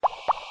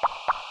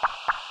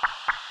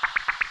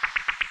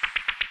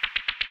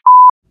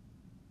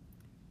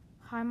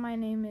Hi, my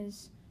name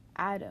is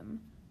Adam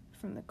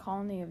from the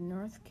colony of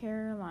North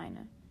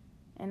Carolina,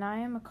 and I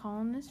am a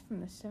colonist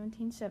from the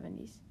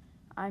 1770s.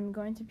 I'm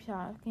going to be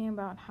talking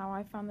about how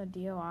I found the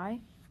DOI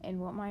and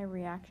what my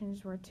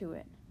reactions were to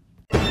it.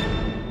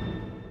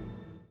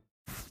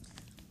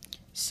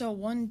 So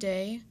one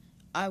day,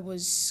 I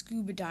was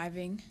scuba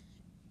diving,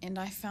 and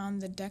I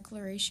found the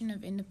Declaration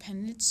of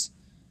Independence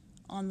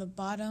on the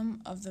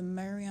bottom of the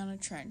Mariana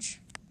Trench.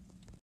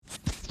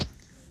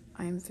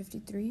 I am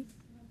 53.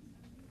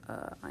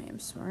 I am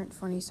smart,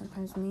 funny,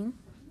 sometimes mean.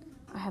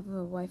 I have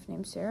a wife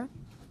named Sarah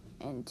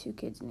and 2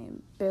 kids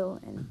named Bill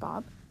and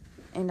Bob,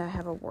 and I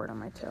have a wart on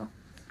my toe.